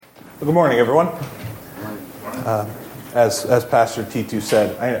Good morning, everyone. As Pastor Titu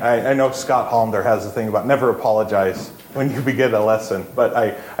said, I know Scott Hollander has a thing about never apologize when you begin a lesson, but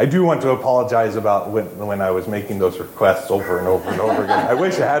I do want to apologize about when I was making those requests over and over and over again. I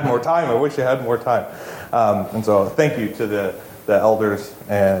wish I had more time. And so thank you to the elders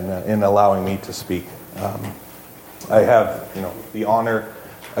and in allowing me to speak. I have the honor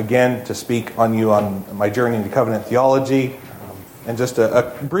again to speak on my journey into covenant theology. And just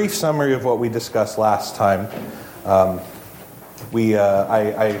a brief summary of what we discussed last time. I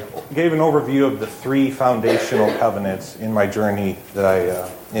gave an overview of the three foundational covenants in my journey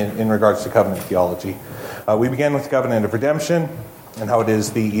that in regards to covenant theology. We began with the covenant of redemption and how it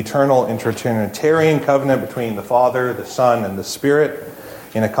is the eternal intertrinitarian covenant between the Father, the Son, and the Spirit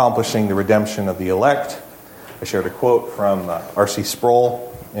in accomplishing the redemption of the elect. I shared a quote from R.C. Sproul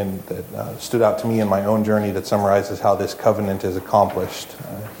that stood out to me in my own journey that summarizes how this covenant is accomplished.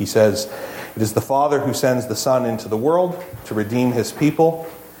 He says, "It is the Father who sends the Son into the world to redeem his people.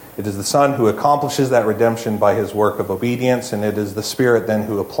 It is the Son who accomplishes that redemption by his work of obedience, and it is the Spirit then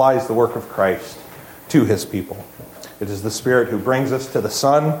who applies the work of Christ to his people. It is the Spirit who brings us to the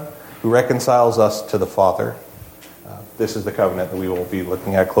Son, who reconciles us to the Father." This is the covenant that we will be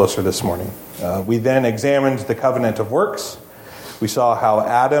looking at closer this morning. We then examined the covenant of works. We saw how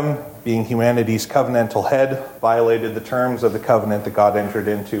Adam, being humanity's covenantal head, violated the terms of the covenant that God entered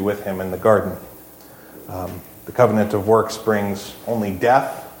into with him in the garden. The covenant of works brings only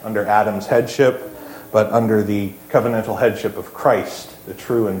death under Adam's headship, but under the covenantal headship of Christ, the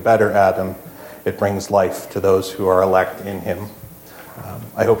true and better Adam, it brings life to those who are elect in him.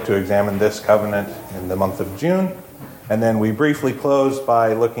 I hope to examine this covenant in the month of June, and then we briefly close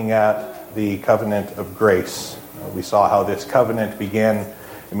by looking at the covenant of grace. We saw how this covenant began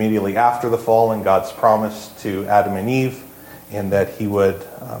immediately after the fall and God's promise to Adam and Eve, in that he would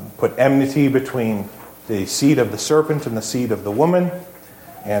put enmity between the seed of the serpent and the seed of the woman.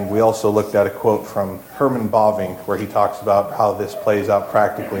 And we also looked at a quote from Herman Bavinck, where he talks about how this plays out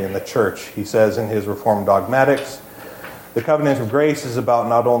practically in the church. He says in his Reformed Dogmatics, "The covenant of grace is about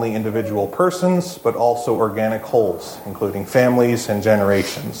not only individual persons, but also organic wholes, including families and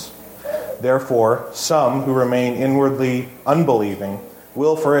generations. Therefore, some who remain inwardly unbelieving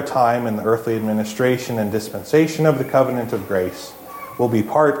will for a time in the earthly administration and dispensation of the covenant of grace will be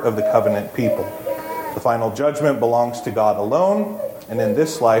part of the covenant people. The final judgment belongs to God alone, and in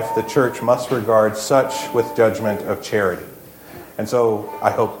this life the church must regard such with judgment of charity." And so I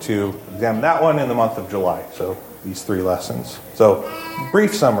hope to examine that one in the month of July. So these three lessons. So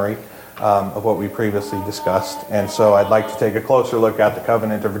brief summary of what we previously discussed. And so I'd like to take a closer look at the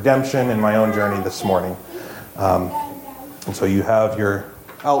covenant of redemption in my own journey this morning. And so you have your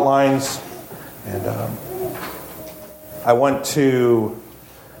outlines. And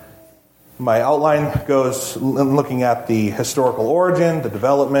my outline goes looking at the historical origin, the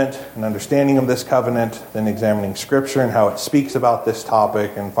development, and understanding of this covenant, then examining Scripture and how it speaks about this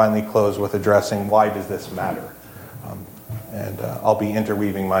topic, and finally close with addressing why does this matter. I'll be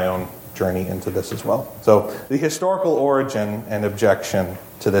interweaving my own journey into this as well. So the historical origin and objection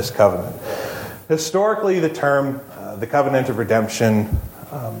to this covenant. Historically, the term the covenant of redemption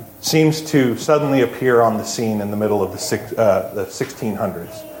seems to suddenly appear on the scene in the middle of the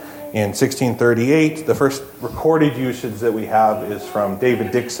 1600s. In 1638, the first recorded usage that we have is from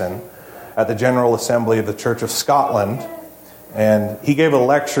David Dickson at the General Assembly of the Church of Scotland, and he gave a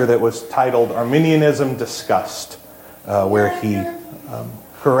lecture that was titled "Arminianism Discussed," where he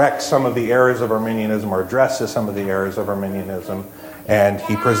corrects some of the errors of Arminianism, or addresses some of the errors of Arminianism, and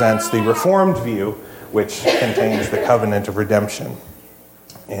he presents the Reformed view, which contains the covenant of redemption.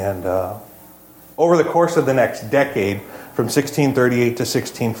 And over the course of the next decade, from 1638 to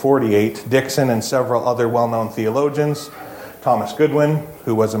 1648, Dickson and several other well-known theologians, Thomas Goodwin,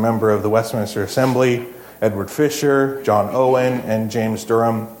 who was a member of the Westminster Assembly, Edward Fisher, John Owen, and James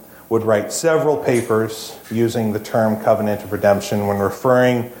Durham, would write several papers using the term covenant of redemption when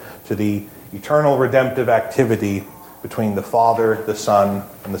referring to the eternal redemptive activity between the Father, the Son,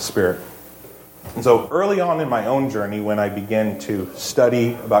 and the Spirit. And so early on in my own journey, when I began to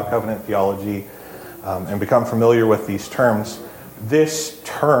study about covenant theology and become familiar with these terms, this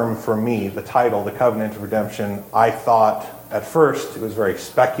term for me, the title, the covenant of redemption, I thought at first it was very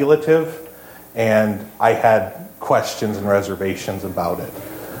speculative, and I had questions and reservations about it.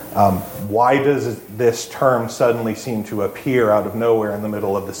 Why does this term suddenly seem to appear out of nowhere in the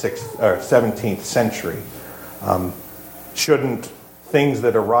middle of the 17th century? Shouldn't things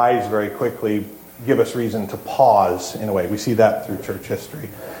that arise very quickly give us reason to pause in a way? We see that through church history.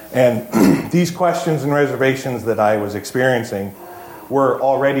 And these questions and reservations that I was experiencing were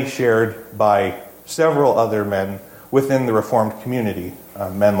already shared by several other men within the Reformed community.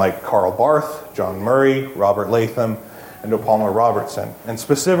 Men like Karl Barth, John Murray, Robert Latham, and O. Palmer Robertson. And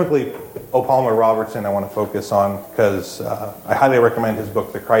specifically, O. Palmer Robertson I want to focus on because I highly recommend his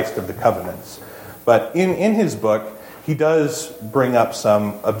book, The Christ of the Covenants. But in his book, he does bring up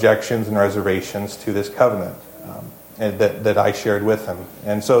some objections and reservations to this covenant that I shared with him.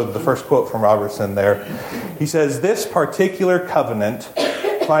 And so the first quote from Robertson there, he says, "This particular covenant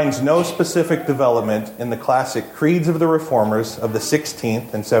finds no specific development in the classic creeds of the reformers of the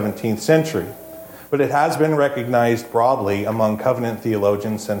 16th and 17th century, but it has been recognized broadly among covenant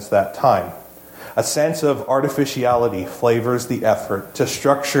theologians since that time. A sense of artificiality flavors the effort to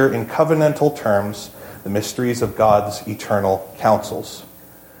structure in covenantal terms the mysteries of God's eternal counsels."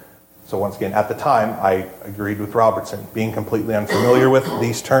 So once again, at the time, I agreed with Robertson. Being completely unfamiliar with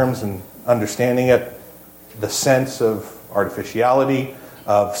these terms and understanding it, the sense of artificiality,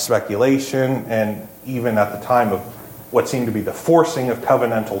 of speculation, and even at the time of what seemed to be the forcing of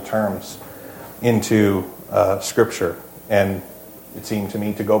covenantal terms into Scripture. And it seemed to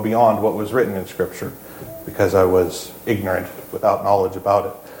me to go beyond what was written in Scripture because I was ignorant without knowledge about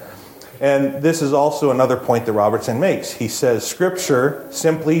it. And this is also another point that Robertson makes. He says, Scripture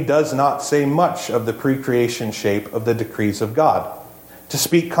simply does not say much of the pre-creation shape of the decrees of God. To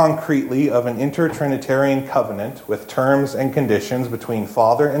speak concretely of an inter-Trinitarian covenant with terms and conditions between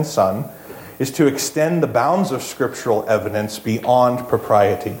Father and Son is to extend the bounds of scriptural evidence beyond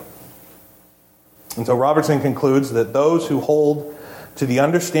propriety. And so Robertson concludes that those who hold to the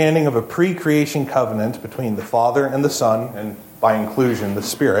understanding of a pre-creation covenant between the Father and the Son, and by inclusion the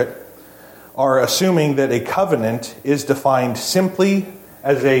Spirit, are assuming that a covenant is defined simply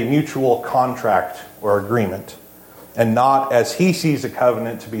as a mutual contract or agreement, and not as he sees a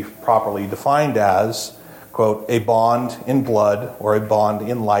covenant to be properly defined as, quote, a bond in blood or a bond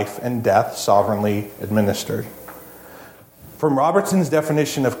in life and death sovereignly administered. From Robertson's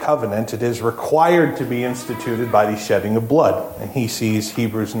definition of covenant, it is required to be instituted by the shedding of blood. And he sees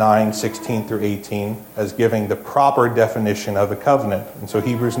Hebrews 9, 16 through 18 as giving the proper definition of a covenant. And so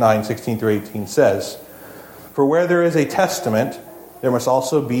Hebrews 9, 16 through 18 says, "For where there is a testament, there must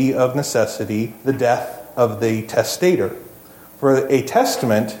also be of necessity the death of the testator. For a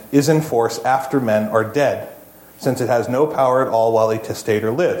testament is in force after men are dead, since it has no power at all while a testator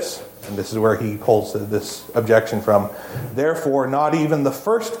lives." And this is where he pulls this objection from. "Therefore, not even the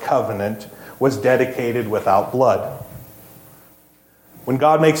first covenant was dedicated without blood." When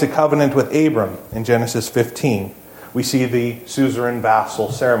God makes a covenant with Abram in Genesis 15, we see the suzerain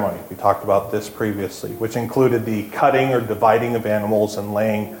vassal ceremony. We talked about this previously, which included the cutting or dividing of animals and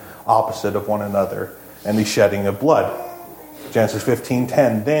laying opposite of one another, and the shedding of blood. Genesis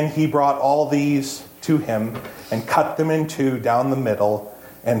 15:10, "Then he brought all these to him and cut them in two down the middle,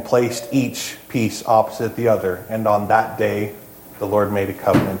 and placed each piece opposite the other. And on that day, the Lord made a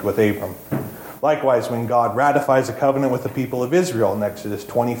covenant with Abram." Likewise, when God ratifies a covenant with the people of Israel in Exodus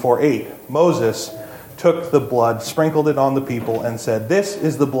 24:8, Moses took the blood, sprinkled it on the people, and said, "This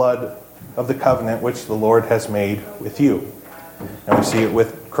is the blood of the covenant which the Lord has made with you." And we see it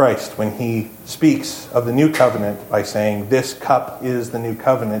with Christ when he speaks of the new covenant by saying, "This cup is the new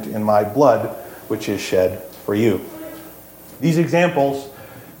covenant in my blood, which is shed for you." These examples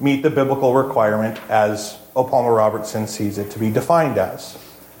meet the biblical requirement as O. Palmer Robertson sees it to be defined as.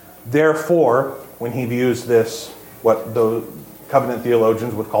 Therefore, when he views this, what the covenant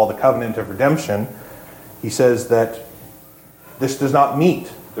theologians would call the covenant of redemption, he says that this does not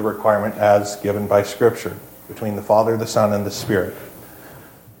meet the requirement as given by Scripture between the Father, the Son, and the Spirit.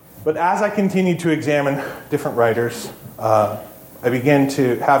 But as I continue to examine different writers, I begin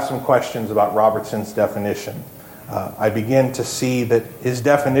to have some questions about Robertson's definition. I begin to see that his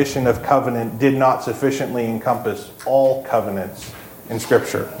definition of covenant did not sufficiently encompass all covenants in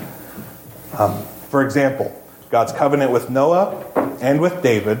Scripture. For example, God's covenant with Noah and with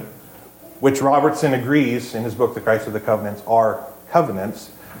David, which Robertson agrees in his book, The Christ of the Covenants, are covenants.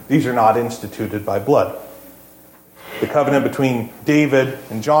 These are not instituted by blood. The covenant between David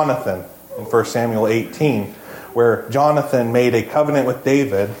and Jonathan in 1 Samuel 18, where Jonathan made a covenant with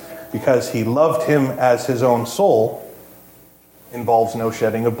David because he loved him as his own soul, involves no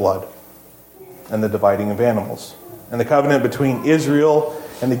shedding of blood and the dividing of animals. And the covenant between Israel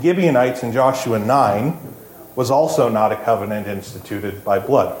and the Gibeonites in Joshua 9 was also not a covenant instituted by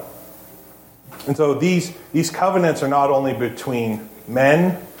blood. And so these covenants are not only between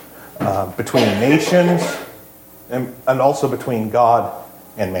men, between nations, and also between God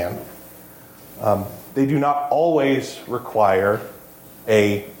and man. They do not always require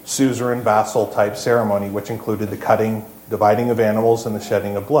a suzerain vassal type ceremony, which included the cutting, dividing of animals and the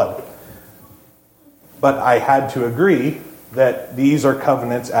shedding of blood. But I had to agree that these are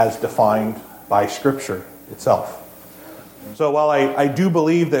covenants as defined by Scripture itself. So while I do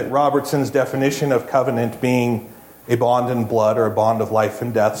believe that Robertson's definition of covenant being a bond in blood or a bond of life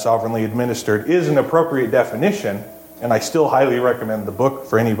and death sovereignly administered is an appropriate definition, and I still highly recommend the book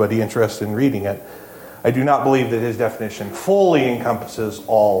for anybody interested in reading it, I do not believe that his definition fully encompasses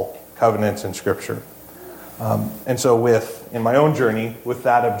all covenants in Scripture. And so in my own journey, with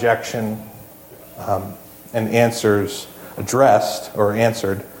that objection and answers addressed or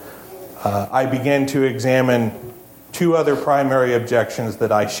answered, I began to examine two other primary objections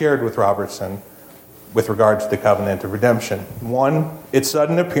that I shared with Robertson with regard to the covenant of redemption. One, its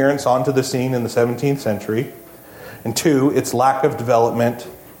sudden appearance onto the scene in the 17th century. And two, its lack of development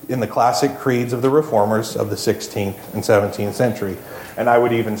in the classic creeds of the reformers of the 16th and 17th century. And I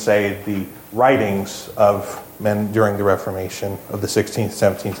would even say the writings of men during the Reformation of the 16th,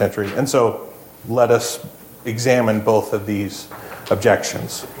 17th century. And so let us examine both of these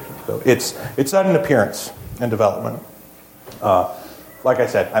objections. So its sudden appearance and development. Like I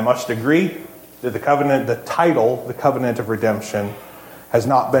said, I must agree that the title, the Covenant of Redemption, has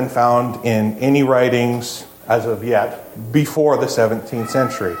not been found in any writings as of yet before the 17th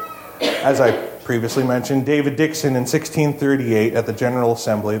century. As I previously mentioned, David Dixon in 1638 at the General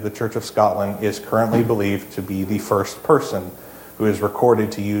Assembly of the Church of Scotland is currently believed to be the first person who is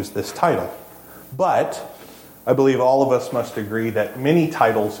recorded to use this title. But I believe all of us must agree that many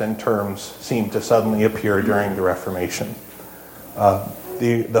titles and terms seem to suddenly appear during the Reformation.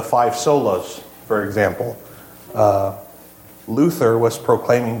 The five solas, for example. Luther was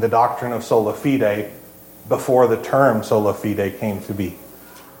proclaiming the doctrine of sola fide before the term sola fide came to be.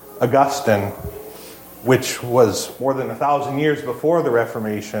 Augustine, which was more than 1,000 years before the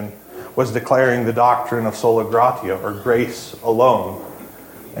Reformation, was declaring the doctrine of sola gratia, or grace alone,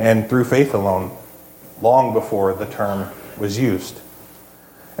 and through faith alone, long before the term was used.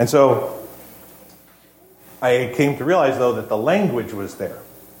 And so I came to realize, though, that the language was there.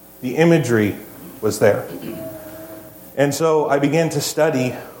 The imagery was there. And so I began to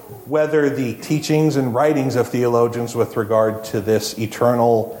study whether the teachings and writings of theologians with regard to this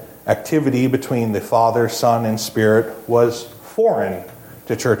eternal activity between the Father, Son, and Spirit was foreign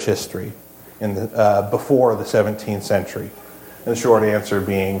to church history before the 17th century. And the short answer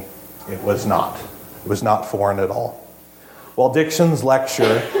being, it was not. It was not foreign at all. While Dixon's lecture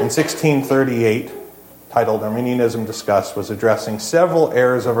in 1638, titled Arminianism Discussed, was addressing several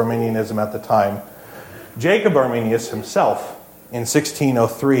errors of Arminianism at the time, Jacob Arminius himself, in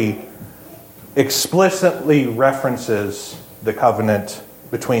 1603, explicitly references the covenant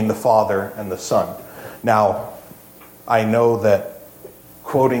between the Father and the Son. Now, I know that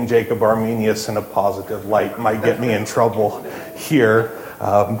quoting Jacob Arminius in a positive light might get me in trouble here.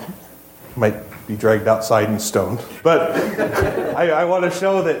 Might be dragged outside and stoned. But I want to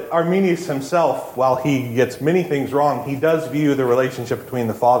show that Arminius himself, while he gets many things wrong, he does view the relationship between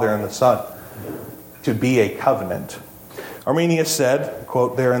the Father and the Son to be a covenant. Arminius said,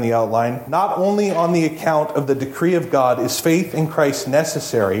 quote there in the outline, "Not only on the account of the decree of God is faith in Christ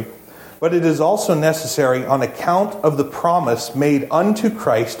necessary, but it is also necessary on account of the promise made unto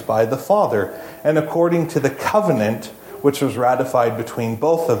Christ by the Father, and according to the covenant which was ratified between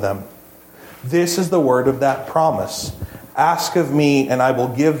both of them. This is the word of that promise. Ask of me, and I will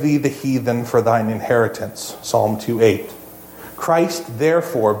give thee the heathen for thine inheritance." Psalm 2:8. Christ,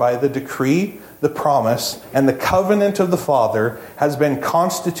 therefore, by the decree, the promise, and the covenant of the Father, has been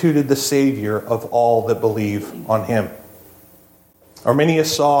constituted the Savior of all that believe on him.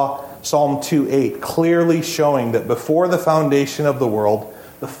 Arminius saw Psalm 2:8 clearly showing that before the foundation of the world,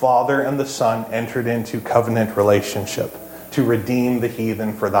 the Father and the Son entered into covenant relationship to redeem the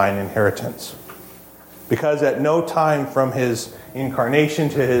heathen for thine inheritance. Because at no time from his incarnation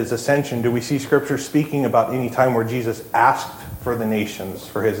to his ascension do we see Scripture speaking about any time where Jesus asked for the nations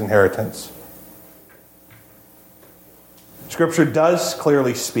for his inheritance. Scripture does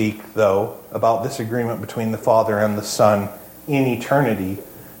clearly speak, though, about this agreement between the Father and the Son in eternity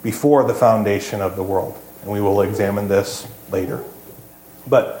before the foundation of the world. And we will examine this later.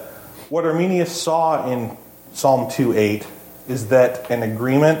 But what Arminius saw in Psalm 2:8 is that an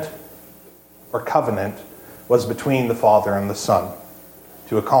agreement or covenant was between the Father and the Son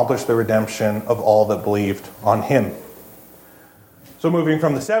to accomplish the redemption of all that believed on him. So moving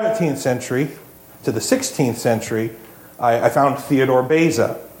from the 17th century to the 16th century, I found Theodore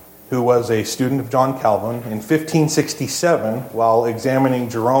Beza, who was a student of John Calvin, in 1567, while examining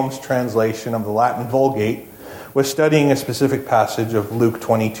Jerome's translation of the Latin Vulgate, was studying a specific passage of Luke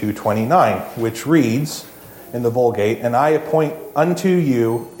 22:29, which reads, in the Vulgate, and I appoint unto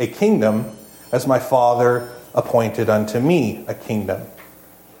you a kingdom as my Father appointed unto me a kingdom.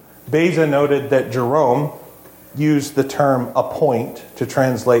 Beza noted that Jerome used the term appoint to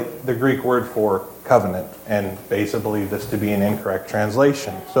translate the Greek word for covenant, and Beza believed this to be an incorrect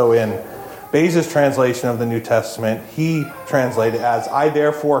translation. So in Beza's translation of the New Testament, he translated as, I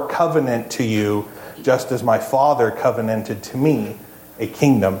therefore covenant to you, just as my Father covenanted to me, a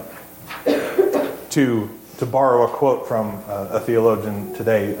kingdom. To borrow a quote from a theologian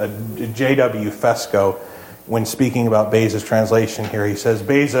today, J.W. Fesco, when speaking about Beza's translation here, he says,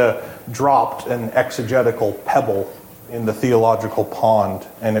 Beza dropped an exegetical pebble in the theological pond,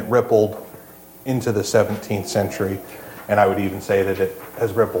 and it rippled into the 17th century. And I would even say that it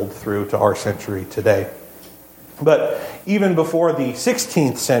has rippled through to our century today. But even before the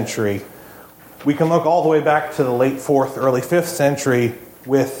 16th century, we can look all the way back to the late 4th, early 5th century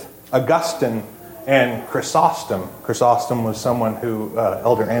with Augustine and Chrysostom. Chrysostom was someone who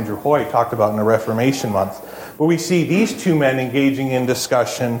Elder Andrew Hoy talked about in the Reformation Month. But we see these two men engaging in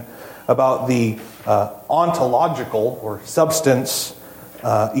discussion about the ontological or substance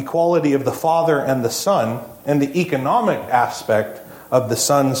equality of the Father and the Son, and the economic aspect of the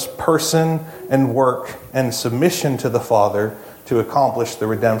Son's person and work and submission to the Father to accomplish the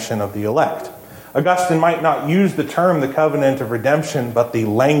redemption of the elect. Augustine might not use the term the covenant of redemption, but the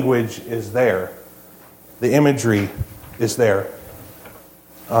language is there. The imagery is there.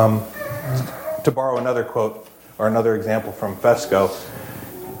 To borrow another quote or another example from Fesco,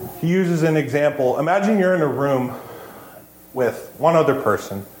 he uses an example. Imagine you're in a room with one other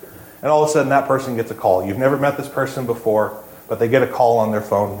person, and all of a sudden that person gets a call. You've never met this person before, but they get a call on their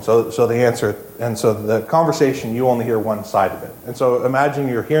phone, so they answer, and so the conversation, you only hear one side of it. And so imagine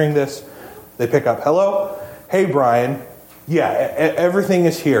you're hearing this, they pick up, hello? Hey, Brian. Yeah, everything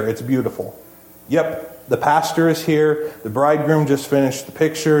is here. It's beautiful. Yep, the pastor is here. The bridegroom just finished the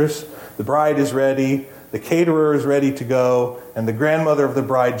pictures. The bride is ready. The caterer is ready to go. And the grandmother of the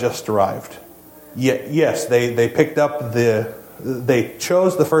bride just arrived. Yes, they picked up they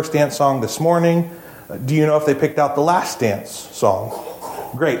chose the first dance song this morning. Do you know if they picked out the last dance song?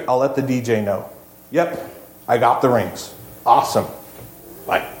 Great, I'll let the DJ know. Yep, I got the rings. Awesome.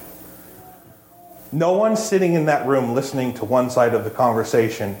 Bye. No one sitting in that room listening to one side of the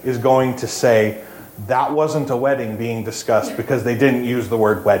conversation is going to say, that wasn't a wedding being discussed, because they didn't use the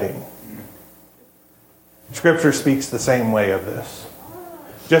word wedding. Scripture speaks the same way of this.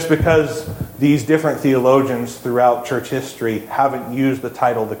 Just because these different theologians throughout church history haven't used the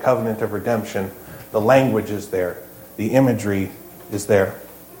title, the covenant of redemption, the language is there. The imagery is there.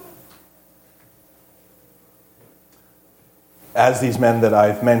 As these men that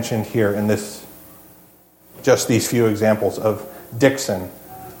I've mentioned here in this, just these few examples of Dixon,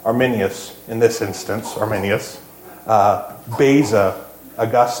 Arminius, in this instance, Arminius, Beza,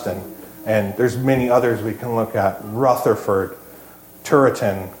 Augustine, and there's many others we can look at, Rutherford,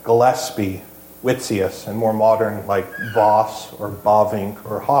 Turretin, Gillespie, Whitsius, and more modern like Voss or Bavinck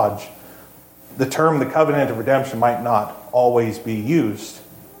or Hodge. The term the covenant of redemption might not always be used,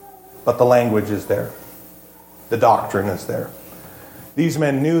 but the language is there. The doctrine is there. These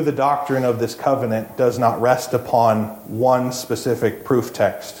men knew the doctrine of this covenant does not rest upon one specific proof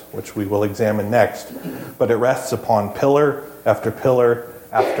text, which we will examine next, but it rests upon pillar after pillar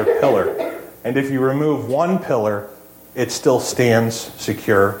after pillar. And if you remove one pillar, it still stands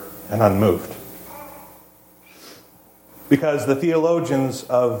secure and unmoved. Because the theologians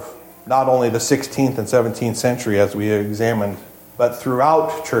of not only the 16th and 17th century, as we examined, but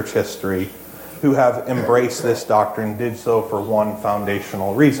throughout church history, who have embraced this doctrine did so for one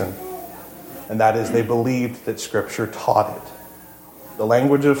foundational reason, and that is they believed that Scripture taught it. The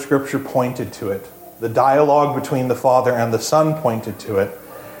language of Scripture pointed to it. The dialogue between the Father and the Son pointed to it,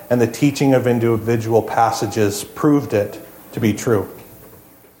 and the teaching of individual passages proved it to be true.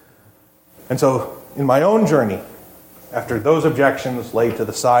 And so, in my own journey, after those objections laid to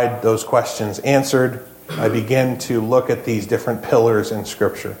the side, those questions answered, I began to look at these different pillars in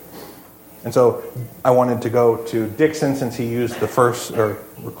Scripture. And so I wanted to go to Dixon, since he used the first, or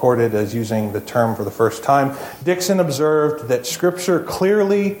recorded as using the term for the first time. Dixon observed that Scripture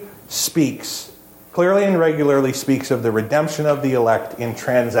clearly and regularly speaks of the redemption of the elect in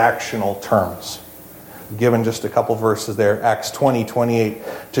transactional terms. Given just a couple verses there, Acts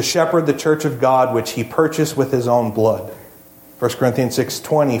 20:28, to shepherd the church of God, which he purchased with his own blood. 1 Corinthians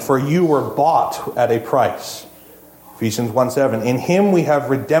 6:20, for you were bought at a price. Ephesians 1:7, in him we have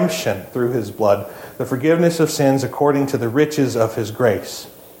redemption through his blood, the forgiveness of sins according to the riches of his grace.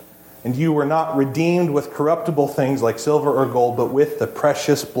 And you were not redeemed with corruptible things like silver or gold, but with the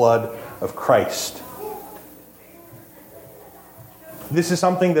precious blood of Christ. This is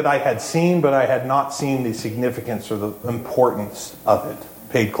something that I had seen, but I had not seen the significance or the importance of it,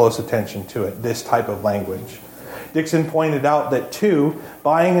 paid close attention to it, this type of language. Dixon pointed out that 2,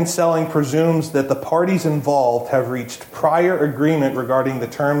 buying and selling presumes that the parties involved have reached prior agreement regarding the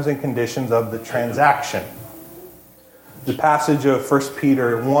terms and conditions of the transaction. The passage of 1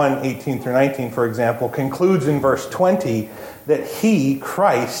 Peter 1, 18 through 19, for example, concludes in verse 20 that he,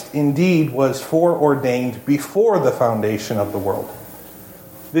 Christ, indeed was foreordained before the foundation of the world.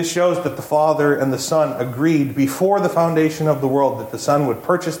 This shows that the Father and the Son agreed before the foundation of the world that the Son would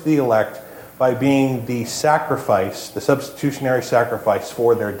purchase the elect by being the sacrifice, the substitutionary sacrifice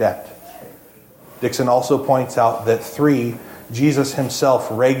for their debt. Dixon also points out that 3, Jesus himself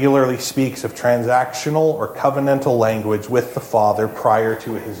regularly speaks of transactional or covenantal language with the Father prior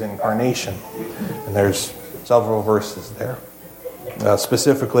to his incarnation. And there's several verses there.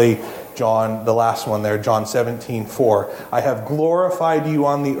 Specifically, John, the last one there, John 17:4. I have glorified you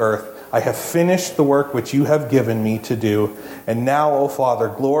on the earth. I have finished the work which you have given me to do. And now, O Father,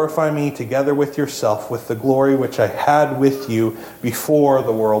 glorify me together with yourself with the glory which I had with you before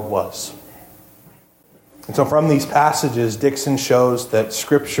the world was. And so from these passages, Dixon shows that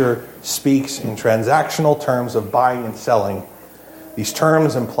Scripture speaks in transactional terms of buying and selling. These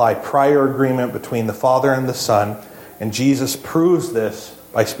terms imply prior agreement between the Father and the Son, and Jesus proves this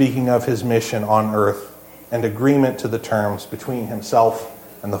by speaking of his mission on earth and agreement to the terms between himself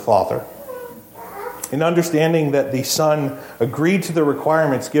and the Father. In understanding that the Son agreed to the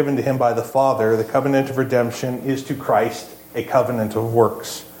requirements given to him by the Father, the covenant of redemption is to Christ a covenant of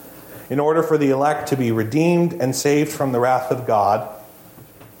works. In order for the elect to be redeemed and saved from the wrath of God,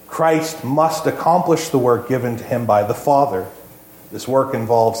 Christ must accomplish the work given to him by the Father. This work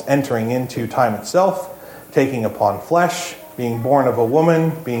involves entering into time itself, taking upon flesh, being born of a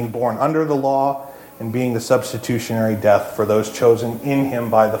woman, being born under the law, and being the substitutionary death for those chosen in him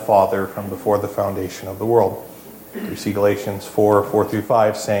by the Father from before the foundation of the world. You see Galatians 4 through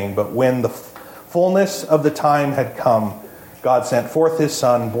 5 saying, but when the fullness of the time had come, God sent forth his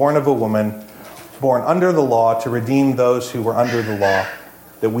Son, born of a woman, born under the law, to redeem those who were under the law,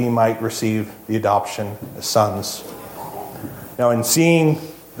 that we might receive the adoption as sons. Now, in seeing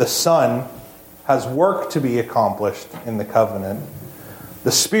the Son has work to be accomplished in the covenant,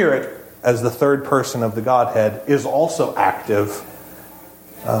 the Spirit, as the third person of the Godhead, is also active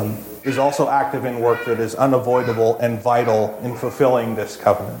in work that is unavoidable and vital in fulfilling this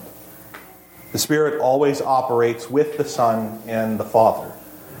covenant. The Spirit always operates with the Son and the Father,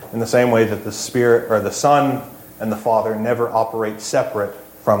 in the same way that the Spirit, or the Son and the Father, never operate separate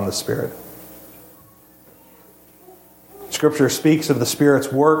from the Spirit. Scripture speaks of the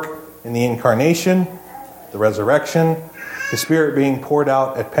Spirit's work in the incarnation, the resurrection, the Spirit being poured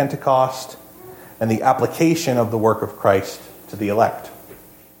out at Pentecost, and the application of the work of Christ to the elect.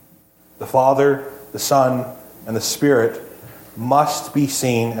 The Father, the Son, and the Spirit must be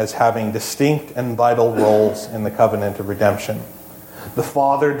seen as having distinct and vital roles in the covenant of redemption. The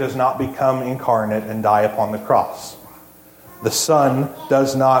Father does not become incarnate and die upon the cross. The Son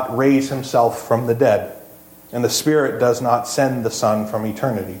does not raise himself from the dead, and the Spirit does not send the Son from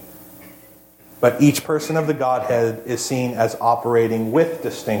eternity. But each person of the Godhead is seen as operating with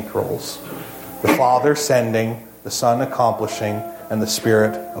distinct roles. The Father sending, the Son accomplishing, and the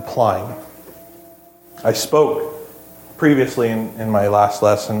Spirit applying. I spoke previously in my last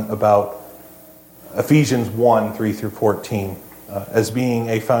lesson about Ephesians 1, 3 through 14 as being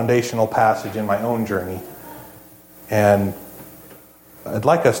a foundational passage in my own journey. And I'd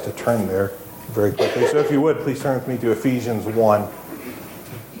like us to turn there very quickly. So if you would, please turn with me to Ephesians 1,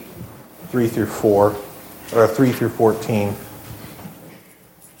 3 through 4, or 3 through 14.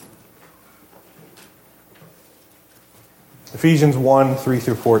 Ephesians 1, 3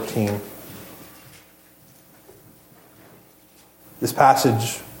 through 14. This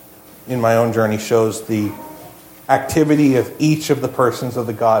passage in my own journey shows the activity of each of the persons of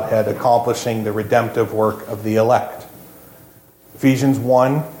the Godhead accomplishing the redemptive work of the elect. Ephesians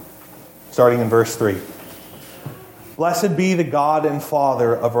 1, starting in verse 3. Blessed be the God and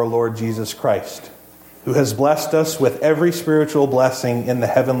Father of our Lord Jesus Christ, who has blessed us with every spiritual blessing in the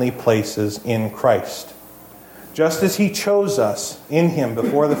heavenly places in Christ, just as he chose us in him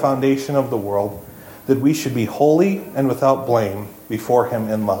before the foundation of the world, that we should be holy and without blame before him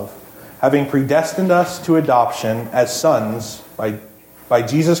in love, having predestined us to adoption as sons by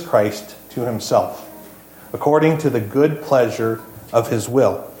Jesus Christ to himself, according to the good pleasure of his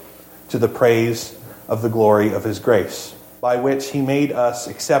will, to the praise of the glory of his grace, by which he made us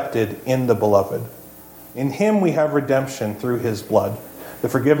accepted in the beloved. In him we have redemption through his blood, the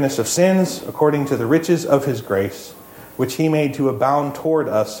forgiveness of sins according to the riches of his grace, which he made to abound toward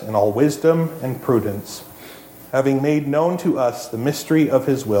us in all wisdom and prudence, having made known to us the mystery of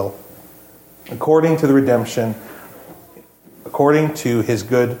his will, according to the redemption, according to his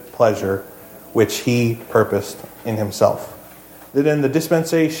good pleasure, which he purposed in himself, that in the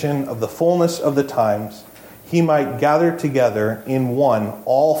dispensation of the fullness of the times he might gather together in one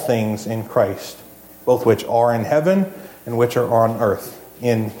all things in Christ, both which are in heaven and which are on earth,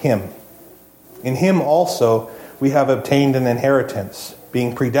 in him. In him also we have obtained an inheritance,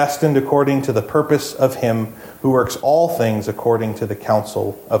 being predestined according to the purpose of him who works all things according to the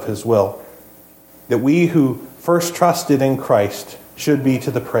counsel of his will, that we who first trusted in Christ should be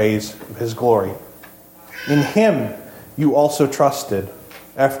to the praise of his glory. In him you also trusted,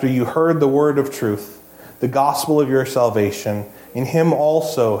 after you heard the word of truth, the gospel of your salvation. In him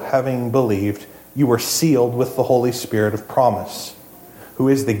also, having believed, you were sealed with the Holy Spirit of promise, who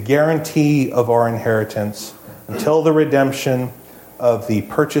is the guarantee of our inheritance until the redemption of the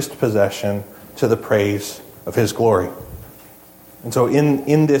purchased possession, to the praise of his glory. And so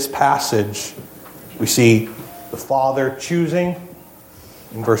in this passage, we see the Father choosing,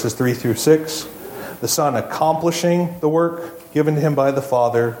 in verses 3 through 6, the Son accomplishing the work given to him by the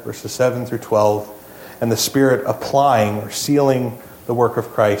Father, verses 7 through 12, and the Spirit applying or sealing the work of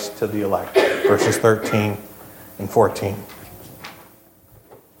Christ to the elect, verses 13 and 14.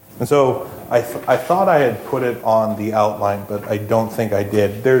 And so I thought I had put it on the outline, but I don't think I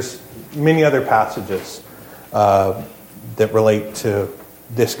did. There's many other passages that relate to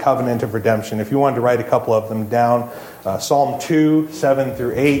this covenant of redemption. If you wanted to write a couple of them down, Psalm 2, 7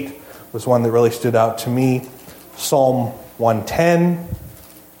 through 8 was one that really stood out to me. Psalm 110,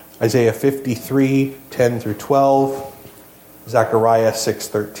 Isaiah 53, 10 through 12, Zechariah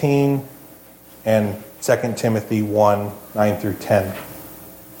 6:13, and 2 Timothy 1, 9 through 10.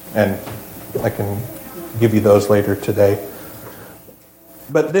 And I can give you those later today.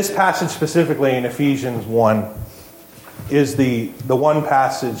 But this passage specifically in Ephesians 1 is the one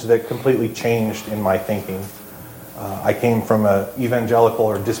passage that completely changed in my thinking. I came from an evangelical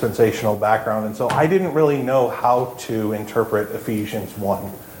or dispensational background, and so I didn't really know how to interpret Ephesians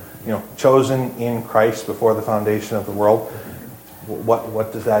 1. Chosen in Christ before the foundation of the world.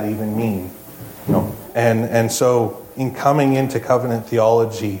 What does that even mean? And so in coming into covenant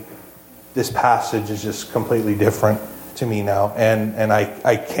theology, this passage is just completely different to me now. And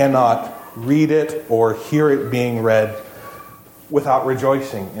I cannot read it or hear it being read without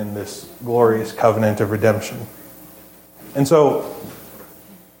rejoicing in this glorious covenant of redemption. And so,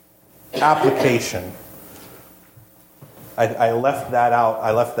 application. I left that out.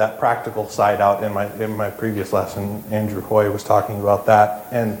 I left that practical side out in my previous lesson. Andrew Hoy was talking about that.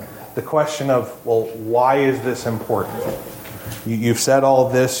 And the question of, well, why is this important? You've said all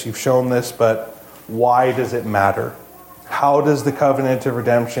of this, you've shown this, but why does it matter? How does the covenant of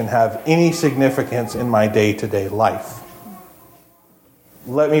redemption have any significance in my day-to-day life?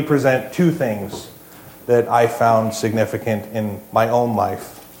 Let me present two things that I found significant in my own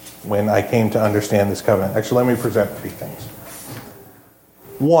life when I came to understand this covenant. Actually, let me present three things.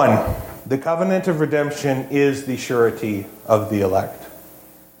 One, the covenant of redemption is the surety of the elect.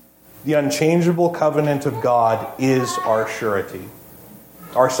 The unchangeable covenant of God is our surety.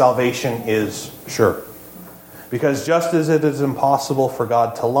 Our salvation is sure. Because just as it is impossible for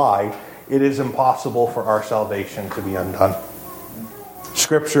God to lie, it is impossible for our salvation to be undone.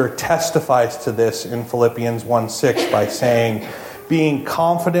 Scripture testifies to this in Philippians 1:6 by saying, being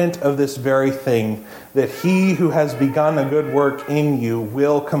confident of this very thing, that he who has begun a good work in you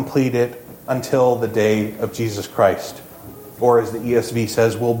will complete it until the day of Jesus Christ. Or as the ESV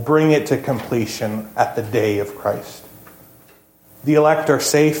says, will bring it to completion at the day of Christ. The elect are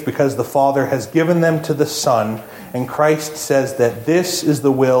safe because the Father has given them to the Son, and Christ says that this is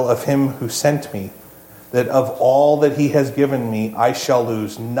the will of him who sent me, that of all that he has given me, I shall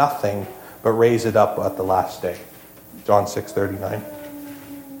lose nothing, but raise it up at the last day. John 6:39.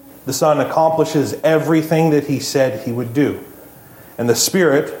 The Son accomplishes everything that he said he would do. And the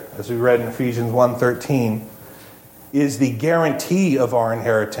Spirit, as we read in Ephesians 1:13, is the guarantee of our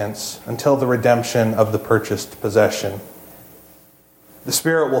inheritance until the redemption of the purchased possession. The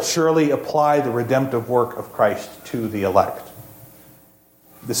Spirit will surely apply the redemptive work of Christ to the elect.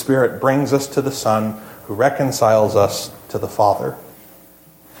 The Spirit brings us to the Son, who reconciles us to the Father.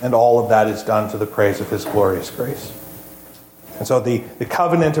 And all of that is done to the praise of his glorious grace. And so the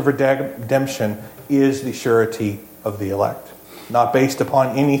covenant of redemption is the surety of the elect. Not based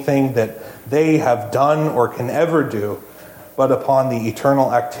upon anything that they have done or can ever do, but upon the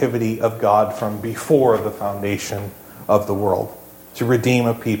eternal activity of God from before the foundation of the world, to redeem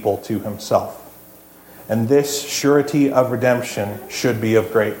a people to himself. And this surety of redemption should be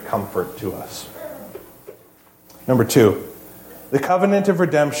of great comfort to us. Number 2, the covenant of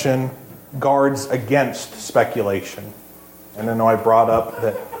redemption guards against speculation. And I know I brought up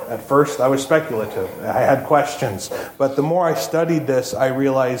that at first I was speculative. I had questions. But the more I studied this, I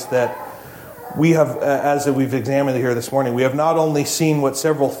realized that we have, as we've examined it here this morning, we have not only seen what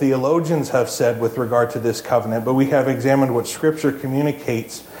several theologians have said with regard to this covenant, but we have examined what Scripture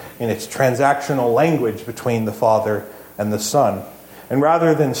communicates in its transactional language between the Father and the Son. And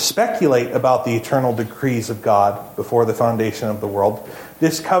rather than speculate about the eternal decrees of God before the foundation of the world,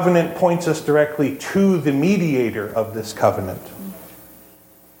 this covenant points us directly to the mediator of this covenant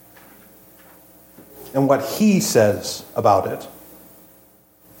and what he says about it.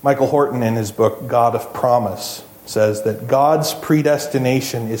 Michael Horton, in his book, God of Promise, says that God's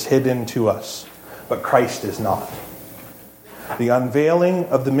predestination is hidden to us, but Christ is not. The unveiling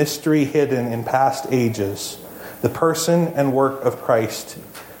of the mystery hidden in past ages, the person and work of Christ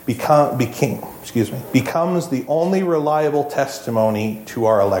becomes the only reliable testimony to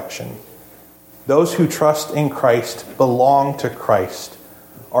our election. Those who trust in Christ belong to Christ,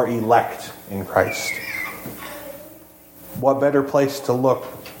 are elect in Christ. What better place to look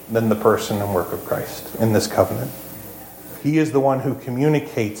than the person and work of Christ in this covenant? He is the one who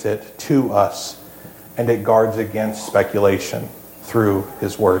communicates it to us, and it guards against speculation through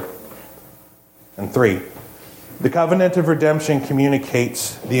his word. And 3, the covenant of redemption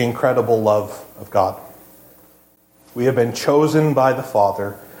communicates the incredible love of God. We have been chosen by the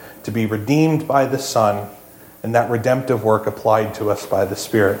Father to be redeemed by the Son, and that redemptive work applied to us by the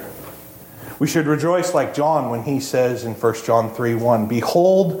Spirit. We should rejoice like John when he says in 1 John 3:1,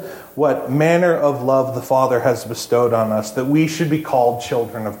 "Behold, what manner of love the Father has bestowed on us, that we should be called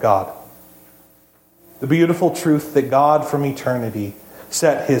children of God." The beautiful truth that God from eternity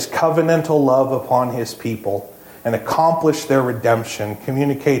set his covenantal love upon his people and accomplished their redemption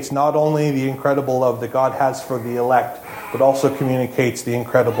communicates not only the incredible love that God has for the elect, but also communicates the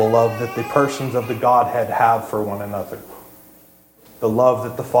incredible love that the persons of the Godhead have for one another. The love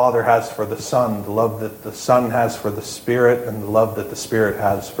that the Father has for the Son, the love that the Son has for the Spirit, and the love that the Spirit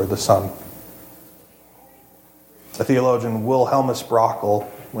has for the Son. The theologian Wilhelmus Brockel,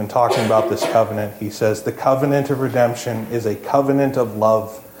 when talking about this covenant, he says, "The covenant of redemption is a covenant of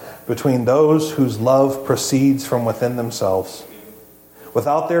love between those whose love proceeds from within themselves.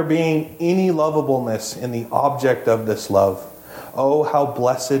 Without there being any lovableness in the object of this love, oh, how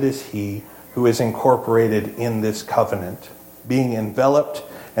blessed is he who is incorporated in this covenant. Being enveloped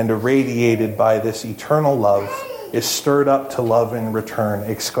and irradiated by this eternal love, is stirred up to love in return,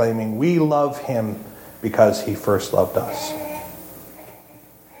 exclaiming, 'We love him because he first loved us.'"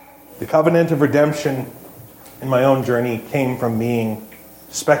 The covenant of redemption in my own journey came from being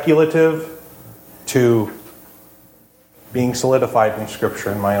speculative to being solidified in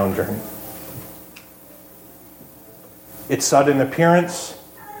Scripture in my own journey. Its sudden appearance,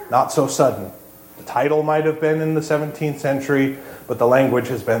 not so sudden. The title might have been in the 17th century, but the language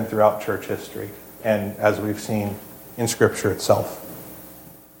has been throughout church history, and as we've seen in Scripture itself.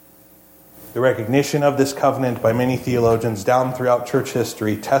 The recognition of this covenant by many theologians down throughout church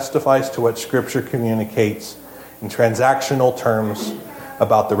history testifies to what Scripture communicates in transactional terms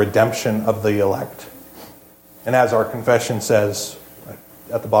about the redemption of the elect. And as our confession says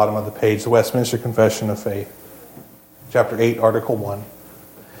at the bottom of the page, the Westminster Confession of Faith, chapter 8, article 1,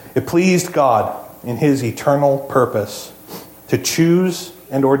 "It pleased God in his eternal purpose to choose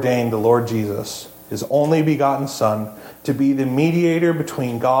and ordain the Lord Jesus, his only begotten Son, to be the mediator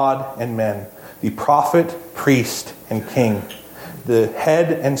between God and men, the prophet, priest, and king, the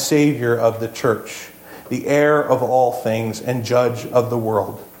head and savior of the church, the heir of all things and judge of the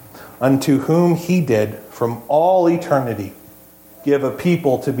world, unto whom he did from all eternity give a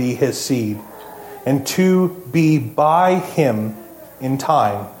people to be his seed, and to be by him in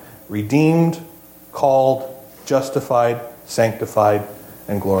time redeemed, called, justified, sanctified,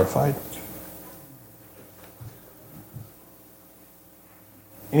 and glorified."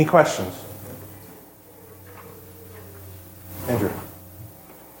 Any questions? Andrew.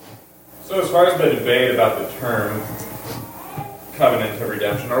 So as far as the debate about the term covenant of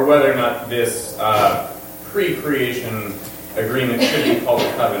redemption, or whether or not this pre-creation agreement should be called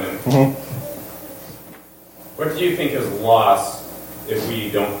a covenant, what do you think is lost if we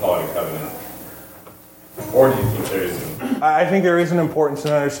don't call it a covenant? Or do you think there isn't? I think there is an importance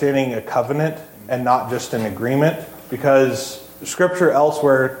in understanding a covenant and not just an agreement, because Scripture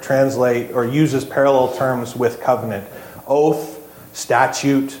elsewhere translate or uses parallel terms with covenant. Oath,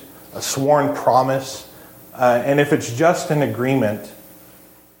 statute, a sworn promise. And if it's just an agreement,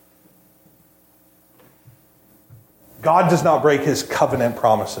 God does not break his covenant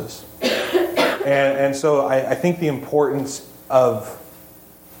promises. And so I think the importance of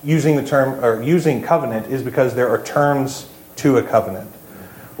using the term, or using covenant, is because there are terms to a covenant.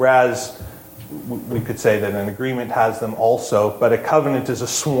 Whereas we could say that an agreement has them also, but a covenant is a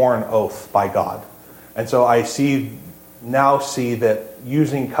sworn oath by God. And so I now see that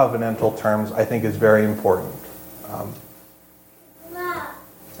using covenantal terms, I think, is very important.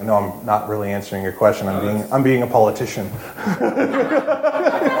 I know I'm not really answering your question. I'm being a politician. That's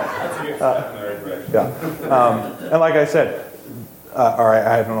a good step in the right direction. Yeah. And like I said,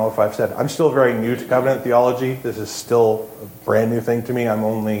 I don't know if I've said, I'm still very new to covenant theology. This is still a brand new thing to me. I'm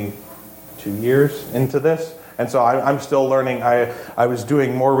only 2 years into this. And so I'm still learning. I was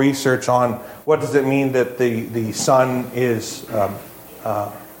doing more research on what does it mean that the Son is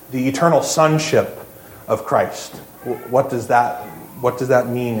the eternal sonship of Christ. What does that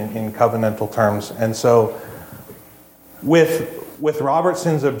mean in covenantal terms? And so with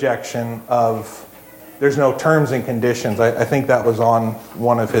Robertson's objection of there's no terms and conditions, I think that was on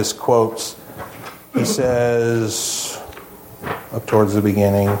one of his quotes. He says, up towards the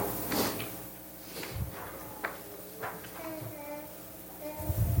beginning,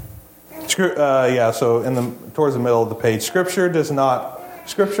 so towards the middle of the page,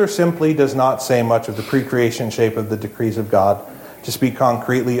 Scripture simply does not say much of the pre-creation shape of the decrees of God. To speak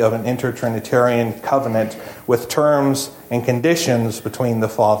concretely of an inter-Trinitarian covenant with terms and conditions between the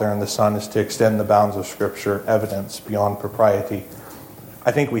Father and the Son is to extend the bounds of Scripture evidence beyond propriety.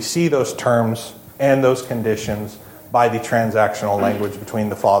 I think we see those terms and those conditions by the transactional language between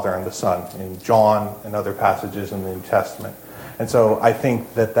the Father and the Son in John and other passages in the New Testament. And so I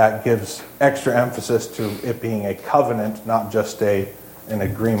think that gives extra emphasis to it being a covenant, not just an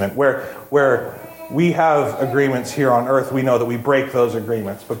agreement. Where we have agreements here on earth, we know that we break those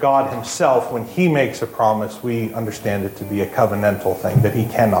agreements. But God himself, when he makes a promise, we understand it to be a covenantal thing, that he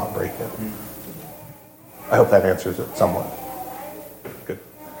cannot break it. I hope that answers it somewhat.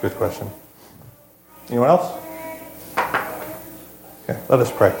 Good question. Anyone else? Okay, let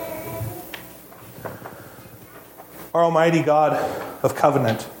us pray. Our Almighty God of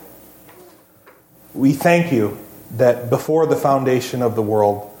covenant, we thank you that before the foundation of the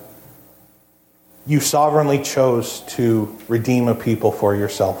world, you sovereignly chose to redeem a people for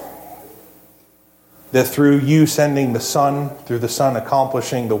yourself. That through you sending the Son, through the Son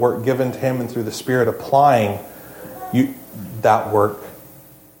accomplishing the work given to him, and through the Spirit applying that work,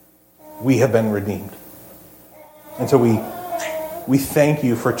 we have been redeemed. And so we thank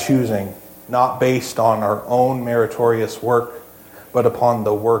you for choosing, not based on our own meritorious work, but upon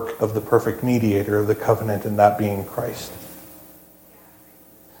the work of the perfect mediator of the covenant, and that being Christ.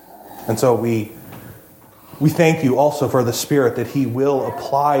 And so we thank you also for the Spirit, that he will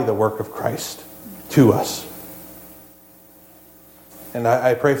apply the work of Christ to us. And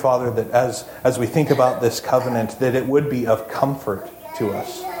I pray, Father, that as we think about this covenant, that it would be of comfort to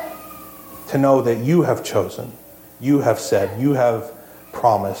us to know that you have chosen, you have said, you have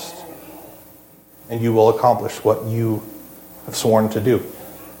promised, and you will accomplish what you have sworn to do.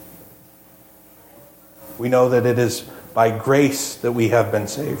 We know that it is by grace that we have been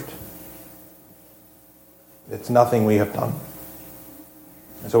saved. It's nothing we have done.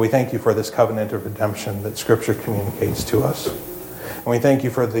 And so we thank you for this covenant of redemption that Scripture communicates to us. And we thank you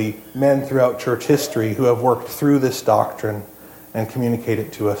for the men throughout church history who have worked through this doctrine and communicate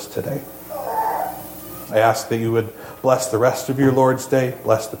it to us today. I ask that you would bless the rest of your Lord's Day,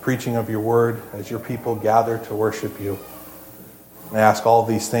 bless the preaching of your word as your people gather to worship you. And I ask all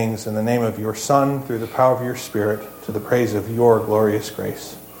these things in the name of your Son, through the power of your Spirit, to the praise of your glorious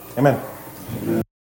grace. Amen.